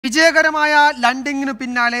വിജയകരമായ ലാൻഡിങ്ങിനു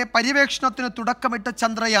പിന്നാലെ പര്യവേക്ഷണത്തിന് തുടക്കമിട്ട്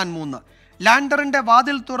ചന്ദ്രയാൻ-3. ലാൻഡറിന്റെ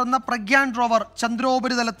വാതിൽ തുറന്ന പ്രഗ്യാൻ റോവർ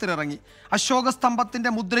ചന്ദ്രോപരിതലത്തിലിറങ്ങി. അശോക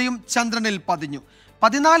സ്തംഭത്തിന്റെ മുദ്രയും ചന്ദ്രനിൽ പതിഞ്ഞു.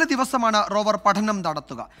 14 ദിവസമാണ് റോവർ പഠനം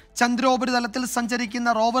നടത്തുക. ചന്ദ്രോപരിതലത്തിൽ സഞ്ചരിക്കുന്ന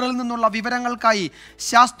റോവറിൽ നിന്നുള്ള വിവരങ്ങൾക്കായി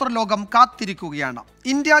ശാസ്ത്രലോകം കാത്തിരിക്കുകയാണ്.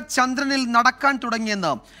 ഇന്ത്യ ചന്ദ്രനിൽ നടക്കാൻ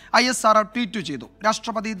തുടങ്ങിയെന്ന് ISRO ട്വീറ്റ് ചെയ്തു.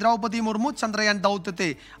 രാഷ്ട്രപതി ദ്രൗപദി മുർമു ചന്ദ്രയാൻ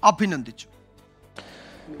ദൗത്യത്തെ അഭിനന്ദിച്ചു.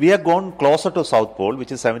 We have gone closer to South Pole,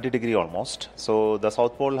 which is 70 degrees almost. So the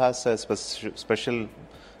South Pole has a special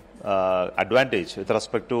advantage with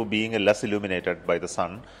respect to being less illuminated by the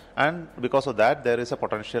sun, and because of that there is a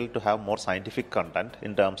potential to have more scientific content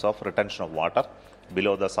in terms of retention of water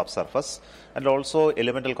below the subsurface, and also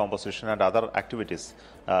elemental composition and other activities,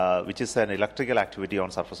 which is an electrical activity on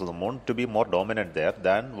surface of the moon, to be more dominant there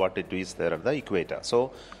than what it is there at the equator. So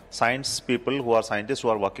science people who are scientists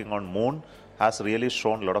who are working on moon has really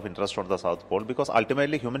shown a lot of interest on the South Pole, because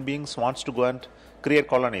ultimately human beings wants to go and create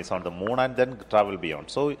colonies on the moon and then travel beyond.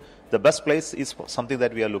 So the best place is something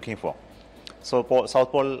that we are looking for. So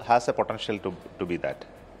South Pole has a potential to be that.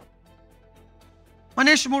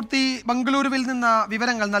 Manesh മൂർത്തി ബംഗളൂരുവിൽ നിന്ന്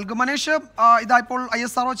വിവരങ്ങൾ നൽകും. Manesh, ഇതായപ്പോൾ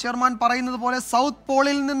ISRO chairman പറയുന്നത് പോലെ south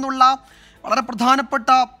പോളിൽ നിന്നുള്ള വളരെ പ്രധാനപ്പെട്ട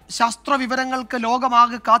ശാസ്ത്ര വിവരങ്ങൾക്ക്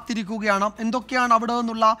ലോകമാകെ കാത്തിരിക്കുകയാണ്. എന്തൊക്കെയാണ് അവിടെ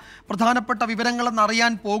നിന്നുള്ള പ്രധാനപ്പെട്ട വിവരങ്ങളെന്ന്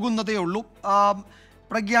അറിയാൻ പോകുന്നതേ ഉള്ളൂ.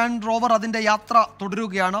 പ്രഗ്യാൻ റോവർ അതിൻ്റെ യാത്ര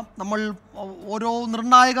തുടരുകയാണ്. നമ്മൾ ഓരോ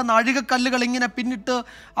നിർണായക നാഴികക്കല്ലുകൾ ഇങ്ങനെ പിന്നിട്ട്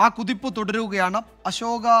ആ കുതിപ്പ് തുടരുകയാണ്.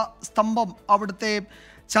 അശോക സ്തംഭം അവിടുത്തെ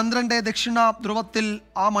ചന്ദ്രൻ്റെ ദക്ഷിണ ധ്രുവത്തിൽ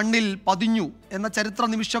ആ മണ്ണിൽ പതിഞ്ഞു എന്ന ചരിത്ര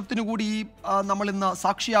നിമിഷത്തിനു കൂടി നമ്മൾ ഇന്ന്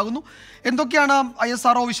സാക്ഷിയാകുന്നു. എന്തൊക്കെയാണ്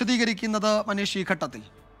ISRO വിശദീകരിക്കുന്നത് മനീഷ് ഈ ഘട്ടത്തിൽ?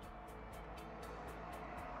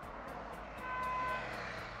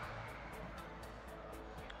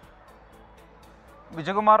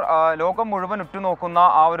 വിജയകുമാർ, ലോകം മുഴുവൻ ഉറ്റുനോക്കുന്ന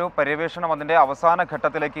ആ ഒരു പര്യവേഷണം അതിൻ്റെ അവസാന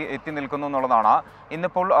ഘട്ടത്തിലേക്ക് എത്തി നിൽക്കുന്നു എന്നുള്ളതാണ്.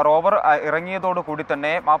 ഇന്നിപ്പോൾ റോവർ ഇറങ്ങിയതോടുകൂടി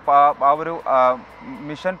തന്നെ ആ ഒരു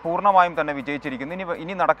മിഷൻ പൂർണ്ണമായും തന്നെ വിജയിച്ചിരിക്കുന്നു.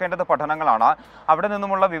 ഇനി നടക്കേണ്ടത് പഠനങ്ങളാണ്. അവിടെ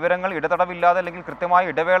നിന്നുമുള്ള വിവരങ്ങൾ ഇടതടവില്ലാതെ അല്ലെങ്കിൽ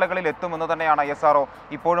കൃത്യമായ ഇടവേളകളിൽ എത്തുമെന്ന് തന്നെയാണ് ISRO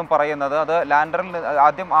ഇപ്പോഴും പറയുന്നത്. അത് ലാൻഡറിൽ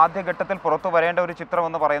ആദ്യഘട്ടത്തിൽ പുറത്തു വരേണ്ട ഒരു ചിത്രം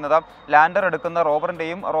എന്ന് പറയുന്നത് ലാൻഡർ എടുക്കുന്ന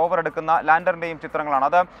റോവറിൻ്റെയും റോവർ എടുക്കുന്ന ലാൻഡറിൻ്റെയും ചിത്രങ്ങളാണ്.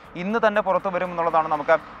 അത് ഇന്ന് തന്നെ പുറത്തു വരും എന്നുള്ളതാണ്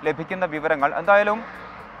നമുക്ക് ലഭിക്കുന്ന വിവരങ്ങൾ. എന്തായാലും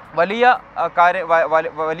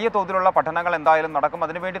വലിയ തോതിലുള്ള പഠനങ്ങൾ എന്തായാലും നടക്കും.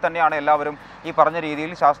 അതിനുവേണ്ടി തന്നെയാണ് എല്ലാവരും ഈ പറഞ്ഞ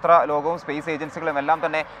രീതിയിൽ ശാസ്ത്ര ലോകവും സ്പേസ് ഏജൻസികളും എല്ലാം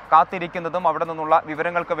തന്നെ കാത്തിരിക്കുന്നതും അവിടെ നിന്നുള്ള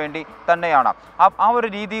വിവരങ്ങൾക്ക് വേണ്ടി തന്നെയാണ്. ആ ഒരു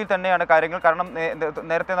രീതിയിൽ തന്നെയാണ് കാര്യങ്ങൾ. കാരണം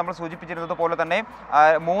നേരത്തെ നമ്മൾ സൂചിപ്പിച്ചിരുന്നത് പോലെ തന്നെ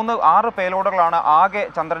 6 പേലോഡുകളാണ് ആകെ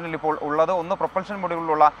ചന്ദ്രനിൽ ഇപ്പോൾ ഉള്ളത്. 1 പ്രൊപ്പൽഷൻ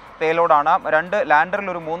മൊഡ്യൂളിലുള്ള പേലോഡാണ്, 2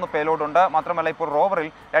 ലാൻഡറിൽ ഒരു 3 പേലോഡുണ്ട്. മാത്രമല്ല ഇപ്പോൾ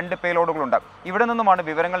റോവറിൽ 2 പേലോഡുകളുണ്ട്. ഇവിടെ നിന്നുമാണ്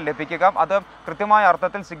വിവരങ്ങൾ ലഭിക്കുക. അത് കൃത്യമായ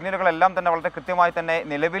അർത്ഥത്തിൽ സിഗ്നലുകളെല്ലാം തന്നെ വളരെ കൃത്യമായി തന്നെ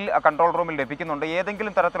നിലവിൽ കൺട്രോൾ റൂമിൽ ലഭിക്കുന്നുണ്ട്.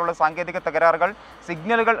 ഏതെങ്കിലും തരത്തിലുള്ള സാങ്കേതിക തകരാറുകൾ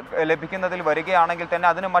സിഗ്നലുകൾ ലഭിക്കുന്നതിൽ വരികയാണെങ്കിൽ തന്നെ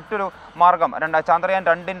അതിന് മറ്റൊരു മാർഗം ചന്ദ്രയാൻ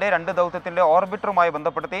 2ന്റെ 2 ദൗത്യത്തിൻ്റെ ഓർബിറ്ററുമായി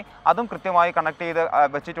ബന്ധപ്പെടുത്തി അതും കൃത്യമായി കണക്ട് ചെയ്ത്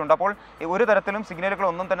വെച്ചിട്ടുണ്ട്. അപ്പോൾ ഒരു തരത്തിലും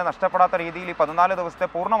സിഗ്നലുകളൊന്നും തന്നെ നഷ്ടപ്പെടാത്ത രീതിയിൽ ഈ 14 ദിവസത്തെ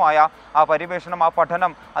പൂർണ്ണമായ ആ പര്യവേഷണം, ആ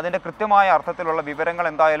പഠനം, അതിൻ്റെ കൃത്യമായ അർത്ഥത്തിലുള്ള വിവരങ്ങൾ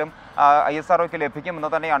എന്തായാലും ISROയ്ക്ക്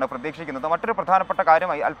ലഭിക്കുമെന്ന് തന്നെയാണ് പ്രതീക്ഷിക്കുന്നത്. മറ്റൊരു പ്രധാനപ്പെട്ട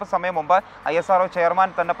കാര്യമായി അല്പസമയം മുമ്പ് ISRO ചെയർമാൻ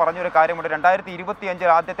തന്നെ പറഞ്ഞൊരു കാര്യമുണ്ട്.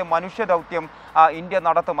 2025 ആദ്യത്തെ മനുഷ്യ ദൗത്യം ഇന്ത്യ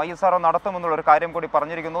നടത്തും, ISRO നടത്തുമെന്നുള്ളൊരു കാര്യം കൂടി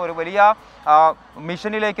പറഞ്ഞിരിക്കുന്നു. ഒരു വലിയ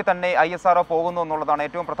മിഷനിലേക്ക് തന്നെ ISRO പോകുന്നു എന്നുള്ളതാണ്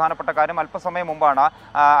ഏറ്റവും പ്രധാനപ്പെട്ട കാര്യം. അല്പസമയം മുമ്പാണ്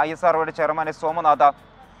ISROയുടെ ചെയർമാൻ സോമനാഥ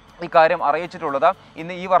ഇക്കാര്യം അറിയിച്ചിട്ടുള്ളത്.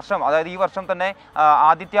 ഈ വർഷം തന്നെ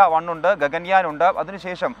ആദിത്യ 1 ഉണ്ട്, ഗഗൻയാൻ ഉണ്ട്.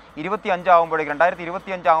 അതിനുശേഷം 2025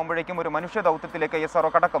 ആകുമ്പോഴേക്കും ഒരു മനുഷ്യ ദൗത്യത്തിലേക്ക് ISRO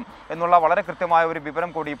കടക്കും എന്നുള്ള വളരെ കൃത്യമായ ഒരു വിവരം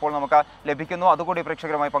കൂടി ഇപ്പോൾ നമുക്ക് ലഭിക്കുന്നു. അതുകൂടി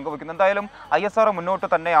പ്രേക്ഷകരുമായി പങ്കുവയ്ക്കുന്നു. എന്തായാലും ISRO മുന്നോട്ട്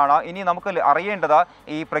തന്നെയാണ്. ഇനി നമുക്ക് അറിയേണ്ടത്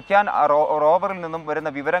ഈ പ്രഗ്യാൻ റോവറിൽ നിന്നും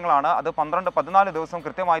വരുന്ന വിവരങ്ങളാണ്. അത് 14 ദിവസം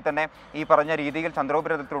കൃത്യമായി തന്നെ ഈ പറഞ്ഞ രീതിയിൽ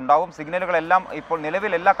ചന്ദ്രോപരിതലത്തിൽ ഉണ്ടാവും. സിഗ്നലുകളെല്ലാം ഇപ്പോൾ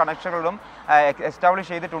നിലവിൽ എല്ലാ കണക്ഷനുകളും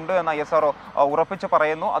എസ്റ്റാബ്ലിഷ് ചെയ്തിട്ടുണ്ട് എന്ന് ISRO ഉറപ്പിച്ച്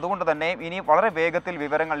പറയുന്നു. അതുകൊണ്ട് തന്നെ ഇനി വളരെ വേഗത്തിൽ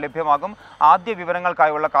വിവരങ്ങൾ ലഭ്യമാകും. ആദ്യ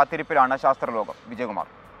വിവരങ്ങൾക്കായുള്ള കാത്തിരിപ്പിലാണ് ശാസ്ത്രലോകം. വിജയകുമാർ.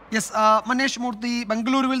 മനേഷ് മൂർത്തി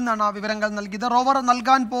ബംഗളൂരുവിൽ നിന്നാണ് വിവരങ്ങൾ നൽകിയത്. റോവർ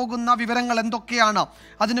നൽകാൻ പോകുന്ന വിവരങ്ങൾ എന്തൊക്കെയാണ്?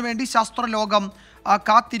 അതിനുവേണ്ടി ശാസ്ത്രലോകം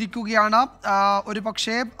കാത്തിരിക്കുകയാണ്. ഒരു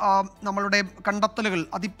പക്ഷേ നമ്മളുടെ കണ്ടെത്തലുകൾ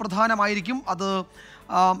അതിപ്രധാനമായിരിക്കും.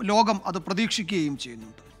 ലോകം അത് പ്രതീക്ഷിക്കുകയും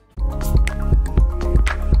ചെയ്യുന്നുണ്ട്.